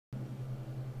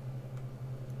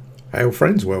Hey all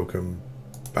friends, welcome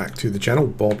back to the channel.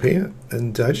 Bob here,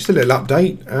 and just a little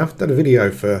update. I've done a video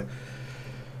for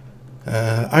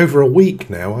over a week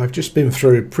now. I've just been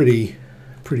through a pretty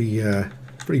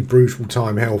brutal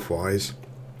time health-wise.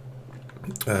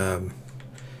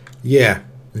 Yeah,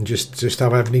 and just I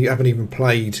haven't even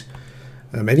played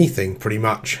anything pretty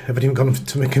much. Haven't even gone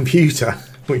to my computer,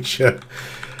 which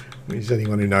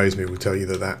anyone who knows me will tell you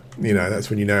that that's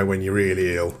when you know when you're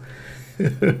really ill.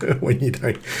 when you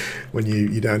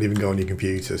don't even go on your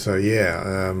computer. So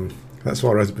yeah, that's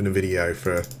why there hasn't been a video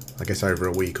for I guess over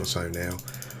a week or so now.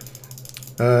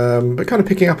 But kind of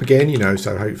picking up again,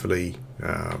 so hopefully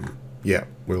yeah,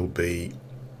 videos will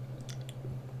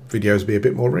be a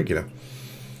bit more regular.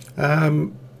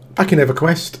 Back in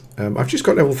Everquest, I've just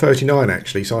got level 39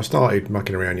 actually, so I started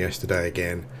mucking around yesterday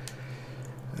again.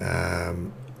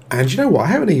 And you know what, I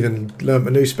haven't even learnt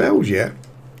my new spells yet.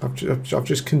 I've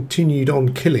just continued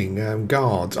on killing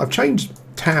guards. I've changed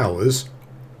towers.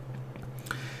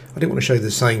 I didn't want to show you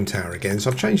the same tower again, so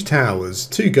I've changed towers.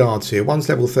 2 guards here. One's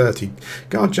level 30.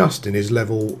 Guard Justin is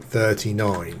level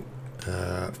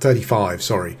 35.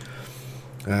 Sorry,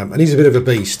 and he's a bit of a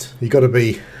beast. You got to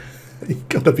be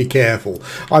careful.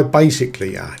 I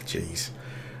basically, I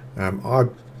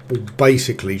will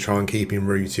basically try and keep him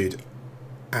rooted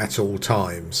at all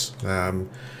times.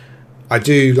 I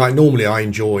do, like, normally I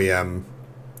enjoy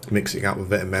mixing up with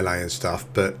vet and melee and stuff,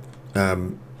 but I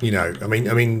mean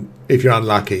if you're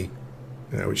unlucky,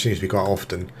 which seems to be quite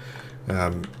often,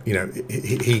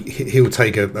 he'll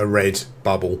take a red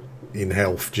bubble in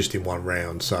health just in one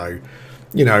round. So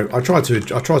I try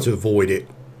to avoid it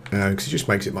because it just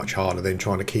makes it much harder than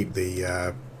trying to keep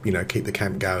the keep the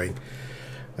camp going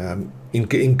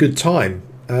in good time.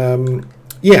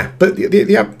 Yeah, but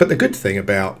the good thing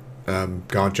about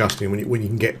Guard Justin, when you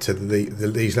can get to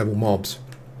these level mobs,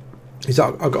 is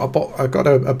that I got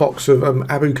a box of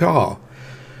Abu Kar,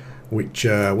 which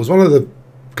was one of the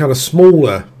kind of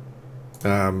smaller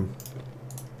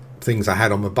things I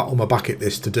had on my bucket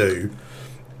list to do,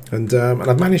 and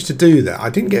I've managed to do that. I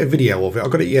didn't get a video of it. I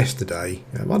got it yesterday.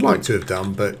 I'd like to have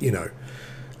done, but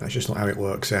that's just not how it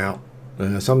works out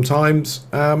sometimes.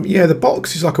 Yeah, the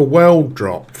box is like a world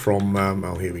drop from.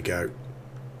 Oh, here we go.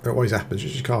 That always happens. You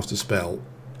just cast a spell.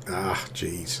 Ah,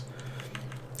 jeez.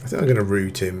 I think I'm going to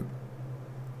root him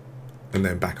and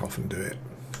then back off and do it.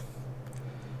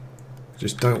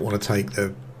 Just don't want to take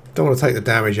the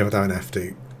damage if I don't have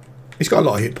to. He's got a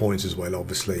lot of hit points as well,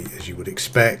 obviously, as you would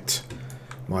expect.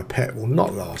 My pet will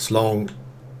not last long,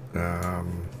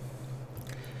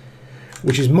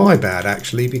 which is my bad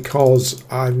actually, because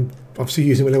I'm obviously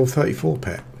using a level 34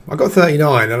 pet. I got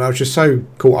 39 and I was just so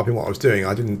caught up in what I was doing,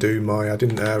 I didn't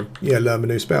learn my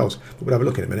new spells. But we'll have a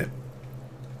look in a minute.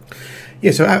 Yeah,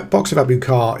 so box of Abu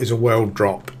Kar is a world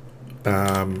drop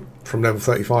from level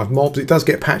 35 mobs. It does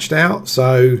get patched out,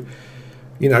 so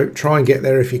try and get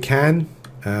there if you can.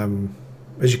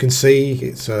 As you can see,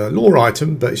 it's a lore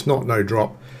item, but it's not no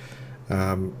drop.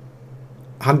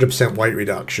 100% weight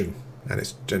reduction, and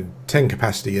it's 10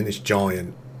 capacity, and it's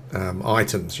giant.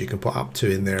 Items you can put up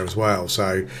to in there as well.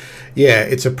 So yeah,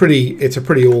 it's a pretty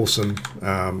awesome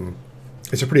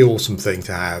thing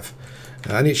to have,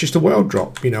 and it's just a world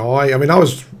drop. I mean I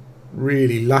was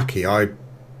really lucky.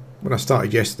 When I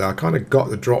started yesterday, I kind of got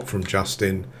the drop from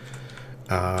Justin.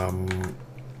 Oh,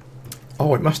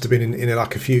 it must have been in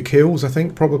like a few kills, I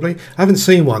think, probably. I haven't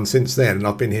seen one since then, and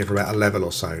I've been here for about a level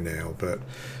or so now, but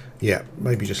yeah,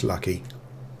 maybe just lucky.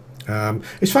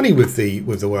 It's funny with the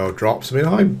world drops. I mean,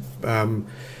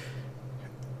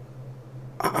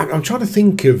 I'm trying to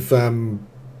think of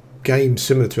games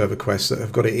similar to Everquest that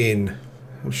have got it in.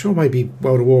 I'm sure maybe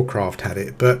World of Warcraft had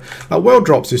it, but world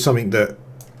drops is something that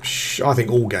I think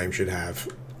all games should have,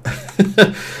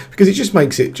 because it just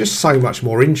makes it just so much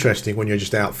more interesting when you're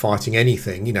just out fighting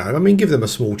anything. I mean, give them a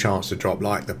small chance to drop,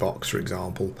 like the box, for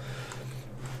example.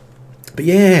 But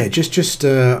yeah,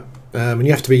 and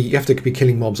you have to be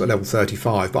killing mobs at level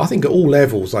 35, but I think at all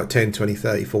levels, like 10, 20,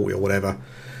 30, 40 or whatever,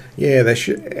 yeah,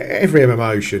 every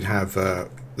MMO should have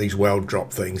these world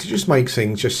drop things. It just makes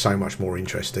things just so much more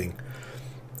interesting.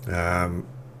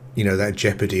 That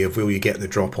jeopardy of will you get the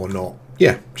drop or not.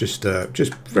 Yeah, just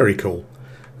very cool.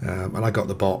 And I got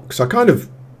the box. I kind of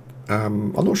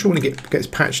I'm not sure when it gets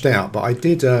patched out, but I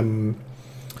did want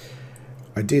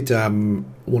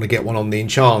to get one on the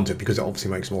enchanter, because it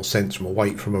obviously makes more sense from a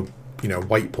weight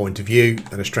point of view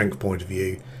and a strength point of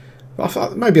view. But I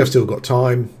thought maybe I've still got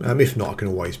time. If not, I can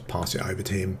always pass it over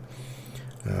to him.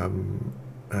 From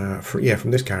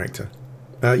this character.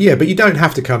 Yeah, but you don't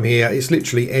have to come here. It's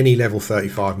literally any level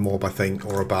 35 mob, I think,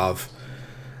 or above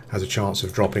has a chance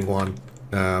of dropping one.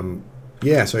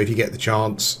 yeah, so if you get the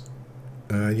chance,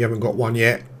 you haven't got one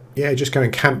yet, yeah, just go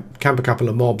and camp a couple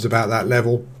of mobs about that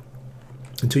level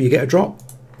until you get a drop,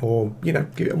 or you know,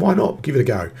 why not give it a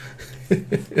go.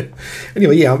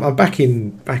 Anyway, yeah, I'm back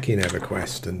in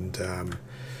EverQuest, and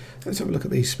let's have a look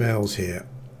at these spells here.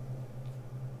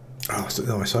 Oh, so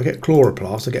nice. So I get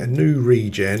Chloroplast, I get a new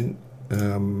regen.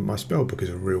 My spell book is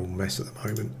a real mess at the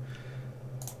moment,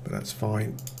 but that's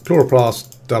fine.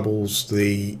 Chloroplast doubles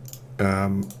the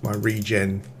my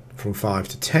regen from 5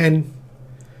 to 10.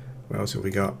 What else have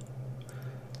we got?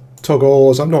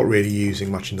 Toggles. I'm not really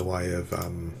using much in the way of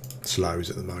slows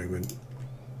at the moment.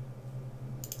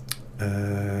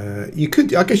 You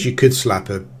could, I guess, you could slap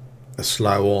a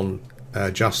slow on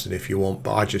Justin if you want,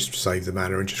 but I just save the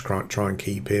mana and just try and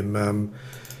keep him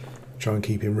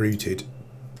rooted.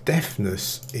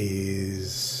 Deafness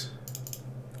is,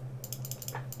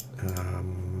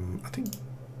 I think,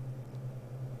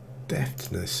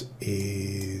 deftness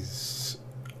is,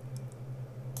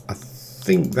 I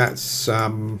think that's,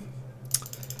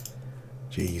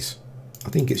 geez, I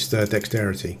think it's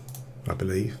dexterity, I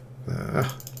believe.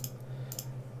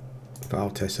 But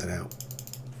I'll test that out.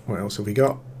 What else have we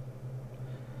got?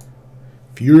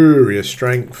 Furious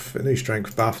strength, a new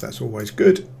strength buff, that's always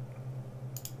good.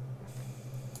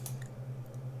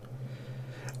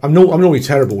 I'm normally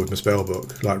terrible with my spell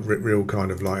book, like real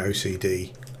kind of like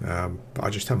OCD, but I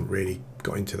just haven't really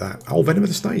got into that. Oh, Venom of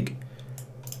the Snake.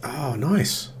 Oh,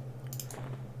 nice.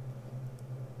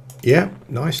 Yeah,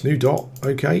 nice, new dot,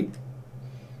 okay.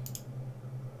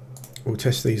 We'll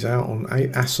test these out on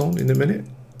Asson in a minute.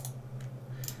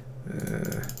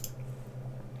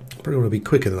 Probably want to be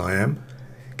quicker than I am,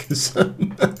 because I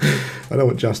don't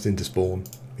want Justin to spawn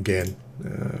again.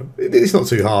 It's not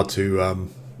too hard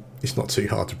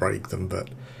to break them, but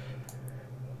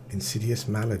Insidious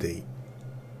Malady.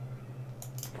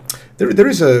 There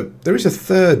is a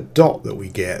third dot that we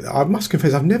get. I must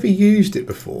confess I've never used it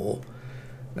before.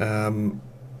 I'm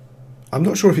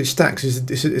not sure if it stacks.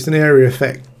 It's an area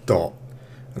effect dot,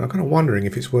 and I'm kind of wondering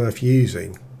if it's worth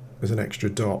using as an extra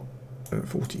dot.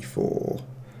 44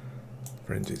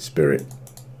 Frenzied Spirit.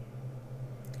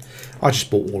 I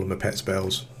just bought all of my pet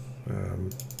spells.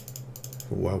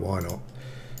 Well, why not?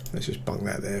 Let's just bunk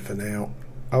that there for now.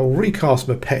 I'll recast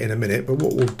my pet in a minute, but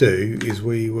what we'll do is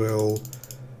we'll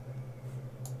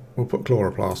put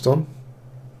Chloroplast on.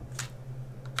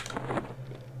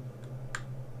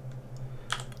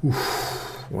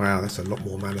 Oof. Wow, that's a lot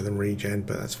more mana than regen,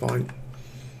 but that's fine.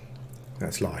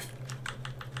 That's life.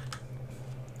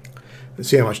 Let's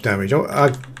see how much damage.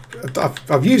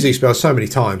 I've used these spells so many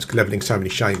times, leveling so many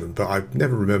shaman, but I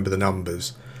never remember the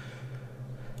numbers.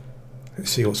 Let's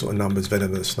see what sort of numbers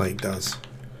Venom of the Snake does.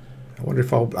 I wonder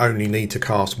if I'll only need to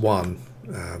cast one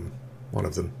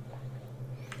of them.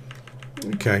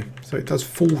 Okay, so it does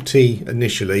 40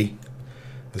 initially,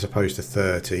 as opposed to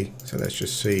 30. So let's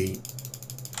just see.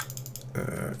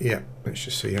 Yeah, let's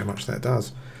just see how much that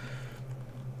does.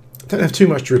 Don't have too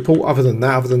much to report other than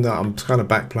that. I'm kind of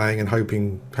back playing and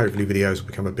hopefully videos will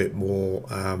become a bit more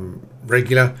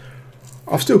regular.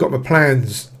 I've still got my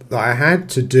plans that I had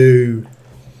to do,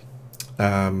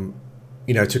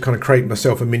 you know, to kind of create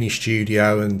myself a mini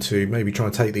studio and to maybe try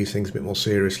and take these things a bit more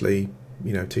seriously,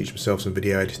 you know, teach myself some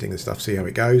video editing and stuff, see how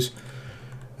it goes.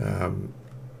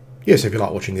 Yes, if you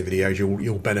like watching the videos,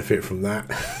 you'll benefit from that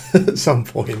at some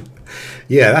point.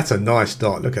 Yeah, that's a nice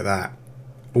dot. Look at that.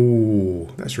 Ooh,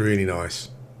 that's really nice.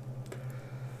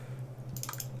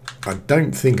 I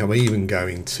don't think I'm even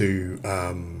going to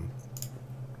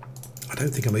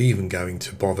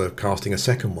bother casting a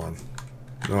second one.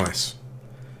 Nice.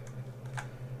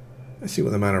 Let's see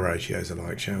what the mana ratios are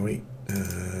like, shall we?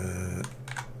 In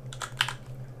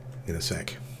a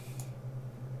sec.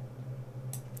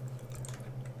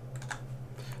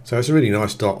 So it's a really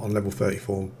nice dot on level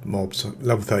 34 mobs.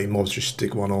 Level 30 mobs, just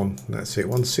stick one on. That's it.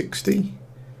 160.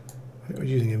 I think I was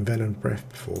using Envenom Breath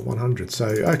before. 100. So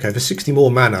okay, for 60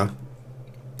 more mana,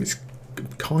 it's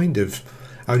kind of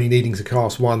only needing to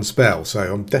cast one spell.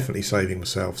 So I'm definitely saving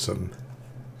myself some.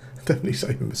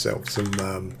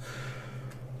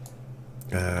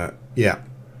 Yeah.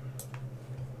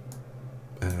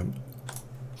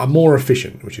 I'm more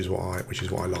efficient, which is what I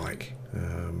like.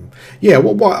 Yeah,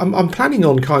 what I'm planning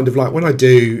on, kind of like when I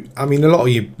do. I mean, a lot of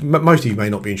you, most of you may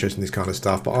not be interested in this kind of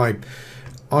stuff, but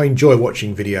I enjoy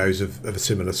watching videos of a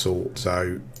similar sort.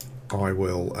 So I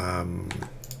will.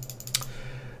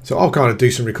 So I'll kind of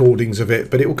do some recordings of it,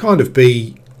 but it will kind of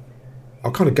be.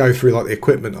 I'll kind of go through like the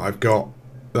equipment I've got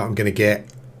that I'm going to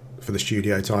get for the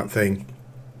studio type thing.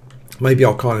 Maybe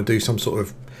I'll kind of do some sort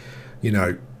of, you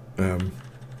know,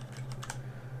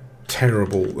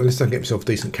 terrible, unless I get myself a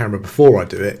decent camera before I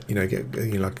do it,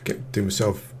 do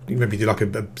myself, maybe do like a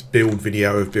build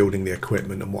video of building the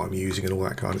equipment and what I'm using and all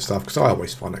that kind of stuff, because I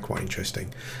always find that quite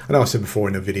interesting. I know I said before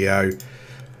in a video,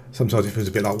 sometimes it feels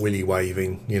a bit like willy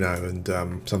waving, and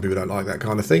some people don't like that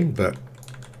kind of thing, but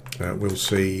we'll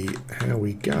see how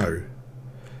we go.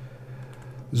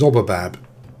 Zobabab.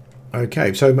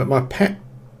 Okay, so my pet,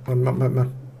 my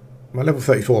level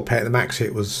 34 pet, the max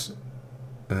hit was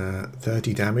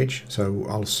 30 damage, so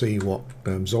I'll see what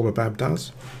Zobabab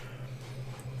does.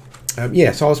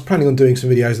 Yeah, so I was planning on doing some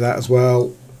videos of that as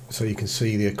well, so you can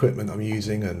see the equipment I'm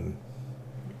using and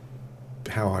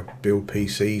how I build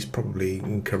PCs, probably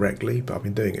incorrectly, but I've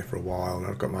been doing it for a while and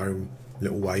I've got my own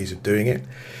little ways of doing it.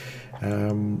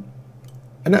 And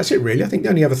that's it really. I think the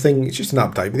only other thing, it's just an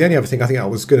update, but the only other thing I think I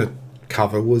was going to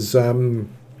cover was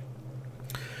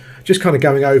just kind of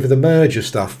going over the merger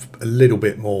stuff a little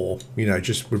bit more,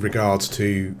 just with regards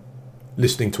to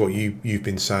listening to what you've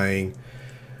been saying,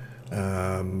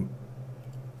 and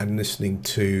listening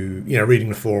to, reading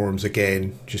the forums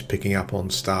again, just picking up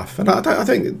on stuff. And I don't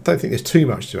think there's too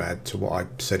much to add to what I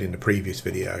said in the previous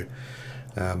video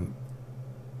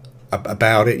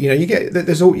about it.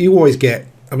 You always get,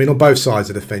 I mean, on both sides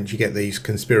of the fence, you get these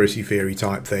conspiracy theory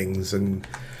type things, and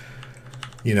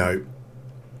you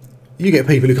get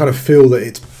people who kind of feel that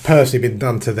it's personally been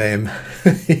done to them,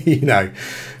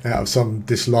 out of some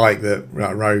dislike that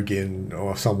Rogan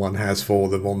or someone has for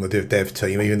them on the dev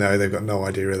team, even though they've got no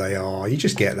idea who they are. You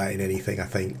just get that in anything, I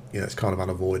think. It's kind of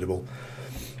unavoidable.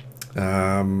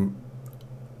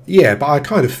 Yeah, but I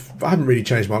haven't really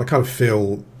changed mine. I kind of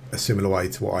feel a similar way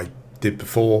to what I did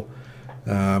before.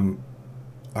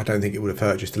 I don't think it would have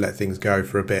hurt just to let things go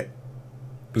for a bit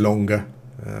longer.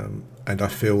 And I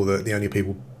feel that the only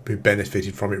people who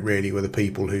benefited from it really were the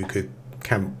people who could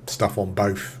camp stuff on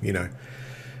both,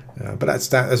 but that's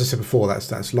that. As I said before,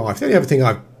 that's life. The only other thing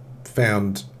I've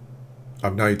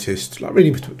noticed, like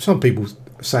reading, some people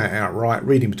say it outright,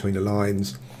 reading between the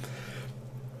lines,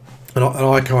 and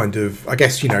I kind of, I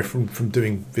guess, from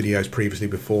doing videos previously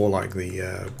before, like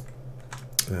the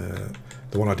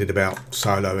one I did about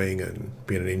soloing and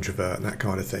being an introvert and that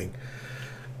kind of thing.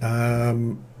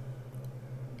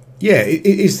 Yeah, it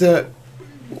is that,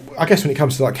 I guess when it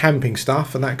comes to like camping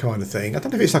stuff and that kind of thing, I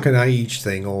don't know if it's like an age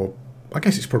thing, or I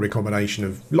guess it's probably a combination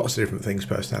of lots of different things,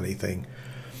 personality thing,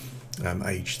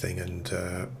 age thing, and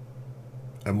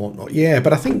whatnot. Yeah,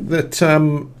 but I think that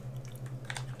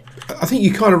I think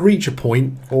you kind of reach a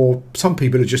point, or some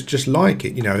people are just like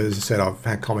it. As I said, I've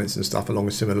had comments and stuff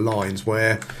along similar lines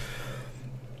where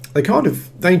they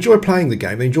enjoy playing the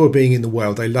game, they enjoy being in the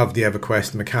world, they love the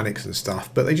Everquest mechanics and stuff,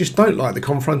 but they just don't like the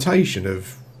confrontation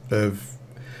of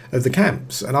the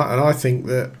camps. And I think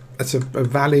that that's a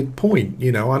valid point.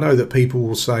 I know that people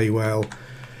will say, well,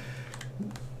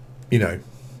 you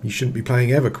shouldn't be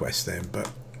playing Everquest then,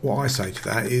 but what I say to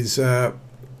that is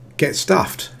get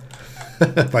stuffed.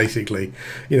 Basically,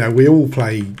 we all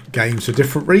play games for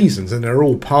different reasons, and there are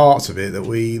all parts of it that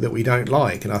we don't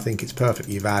like, and I think it's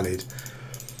perfectly valid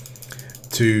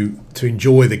to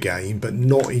enjoy the game, but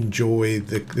not enjoy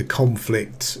the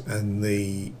conflict and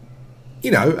the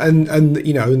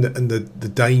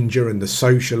the danger and the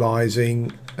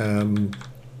socializing, and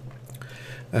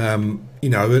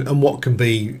what can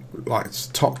be like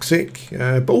toxic,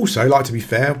 but also, like, to be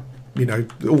fair,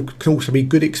 all can also be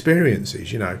good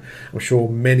experiences. I'm sure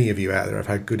many of you out there have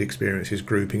had good experiences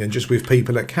grouping and just with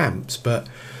people at camps. But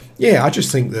yeah, I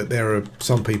just think that there are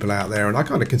some people out there, and I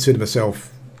kind of consider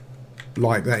myself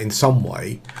like that in some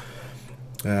way,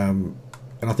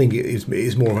 and I think it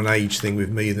is more of an age thing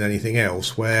with me than anything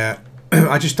else, where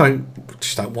I just don't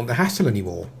want the hassle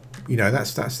anymore.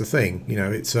 That's the thing.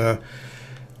 It's I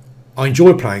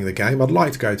enjoy playing the game. I'd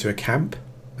like to go to a camp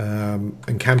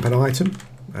and camp an item,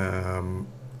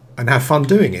 and have fun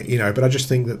doing it. But I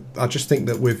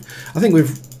think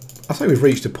we've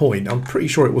reached a point. I'm pretty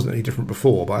sure it wasn't any different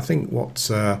before, but I think what's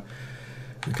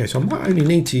okay, so I might only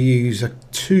need to use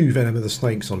 2 Venom of the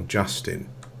Snakes on Justin.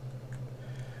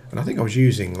 And I think I was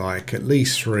using like at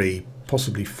least 3,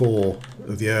 possibly 4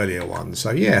 of the earlier ones.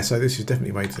 So yeah, so this has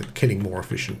definitely made the killing more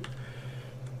efficient.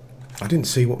 I didn't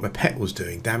see what my pet was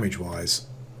doing damage-wise,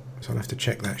 so I'll have to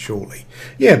check that shortly.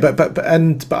 Yeah, but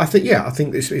I think, yeah, I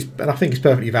think this is, and I think it's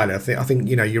perfectly valid. I think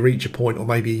you reach a point, or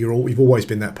maybe you've always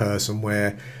been that person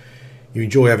where you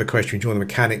enjoy EverQuest, you enjoy the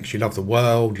mechanics, you love the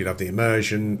world, you love the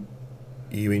immersion,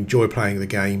 you enjoy playing the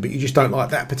game, but you just don't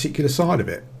like that particular side of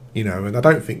it. And I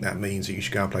don't think that means that you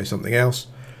should go and play something else.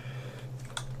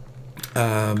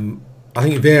 I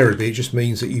think invariably it just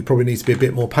means that you probably need to be a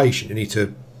bit more patient. You need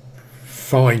to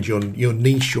find your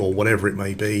niche, or whatever it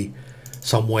may be,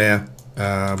 somewhere,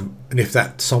 and if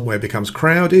that somewhere becomes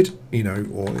crowded, you know,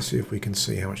 or let's see if we can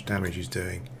see how much damage he's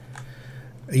doing.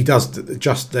 He does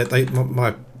just that.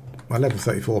 My level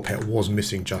 34 pet was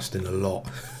missing Justin a lot.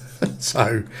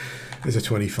 So there's a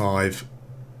 25,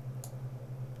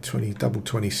 20, double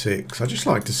 26. I just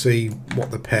like to see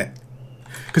what the pet,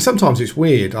 because sometimes it's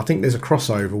weird. I think there's a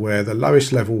crossover where the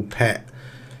lowest level pet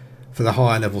for the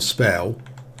higher level spell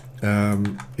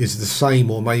is the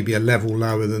same or maybe a level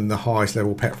lower than the highest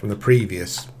level pet from the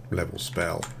previous level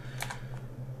spell.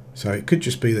 So it could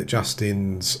just be that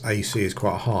Justin's AC is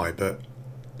quite high, but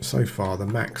so far the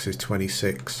max is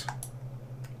 26.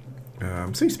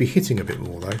 Seems to be hitting a bit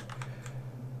more though.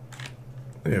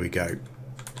 There we go.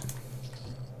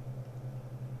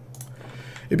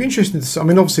 It'd be interesting to see, I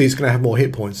mean obviously it's going to have more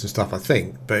hit points and stuff I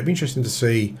think, but it'd be interesting to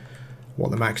see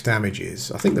what the max damage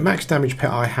is. I think the max damage pet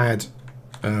I had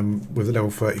with the level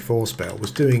 34 spell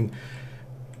was doing,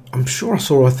 I'm sure I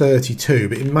saw a 32,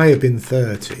 but it may have been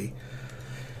 30.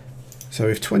 So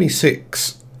if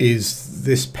 26 is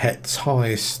this pet's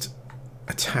highest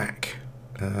attack,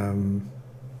 then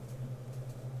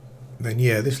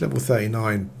yeah, this level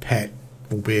 39 pet,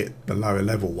 albeit the lower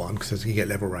level one, because as you get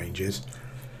level ranges,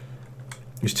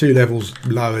 is 2 levels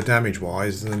lower damage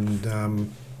wise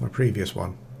than my previous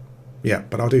one. Yeah,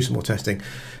 but I'll do some more testing.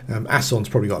 Asson's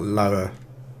probably got lower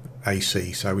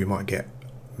AC, so we might get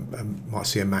might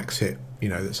see a max hit, you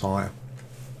know, that's higher.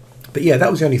 But yeah,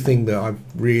 that was the only thing that I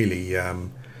really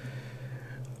the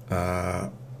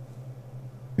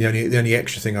only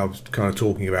extra thing I was kind of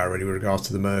talking about really with regards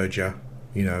to the merger,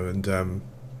 you know, and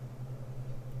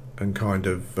kind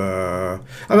of I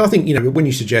mean, I think, you know, when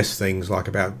you suggest things like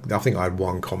about, I think I had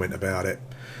one comment about it,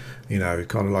 you know,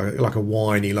 kind of like a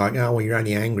whiny, like, oh well, you're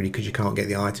only angry because you can't get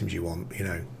the items you want, you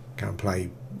know, go and play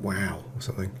WoW or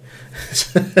something.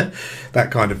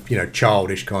 That kind of, you know,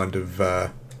 childish kind of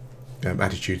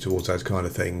attitude towards those kind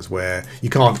of things, where you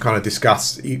can't kind of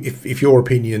discuss, if your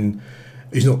opinion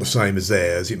is not the same as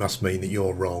theirs, it must mean that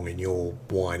you're wrong and you're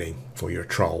whining or you're a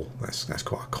troll. That's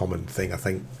quite a common thing, I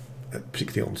think,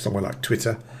 particularly on somewhere like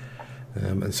Twitter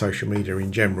and social media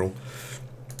in general.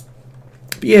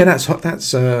 But yeah, that's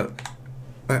donkey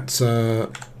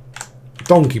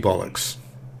bollocks.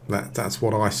 That's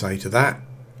what I say to that.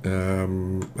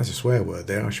 That's a swear word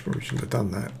there. I probably shouldn't have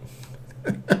done that.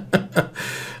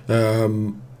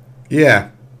 Yeah,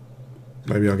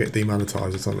 maybe I'll get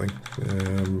demonetized or something.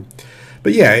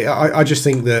 But yeah, I just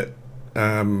think that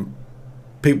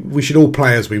we should all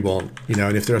play as we want, you know.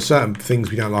 And if there are certain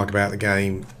things we don't like about the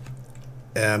game,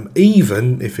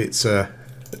 even if it's you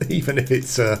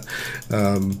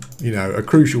know, a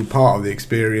crucial part of the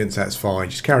experience, that's fine.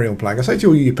 Just carry on playing. I say to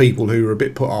all you people who are a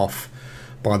bit put off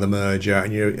by the merger,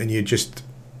 and you're not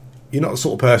the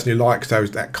sort of person who likes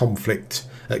that conflict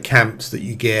at camps that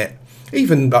you get,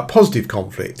 even that positive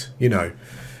conflict, you know,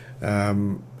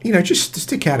 just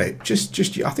stick at it.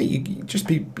 I think you just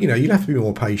be, you know, you'll have to be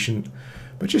more patient,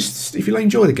 but just, if you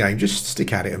enjoy the game, just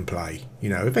stick at it and play. You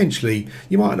know, eventually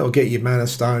you might not get your mana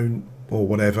stone or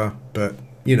whatever, but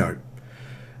you know,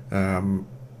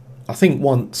 I think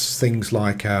once things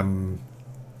like when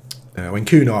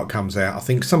Kunark comes out, I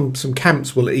think some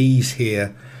camps will ease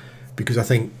here, because I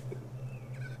think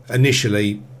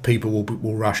initially people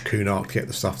will rush Kunark to get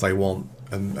the stuff they want,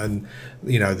 and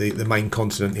you know, the main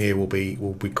continent here will be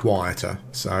quieter.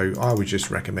 So I would just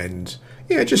recommend,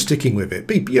 yeah, just sticking with it.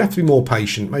 You have to be more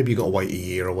patient. Maybe you've got to wait a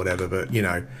year or whatever, but you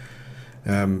know,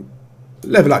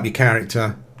 level up your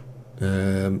character.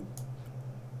 You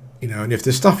know, and if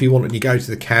there's stuff you want and you go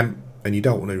to the camp and you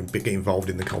don't want to get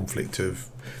involved in the conflict of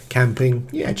camping,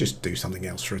 yeah, just do something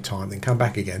else for a time, then come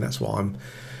back again. That's what I'm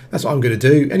going to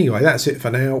do. Anyway, that's it for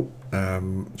now.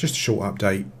 Just a short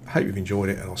update. Hope you've enjoyed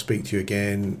it, and I'll speak to you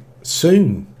again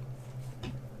soon.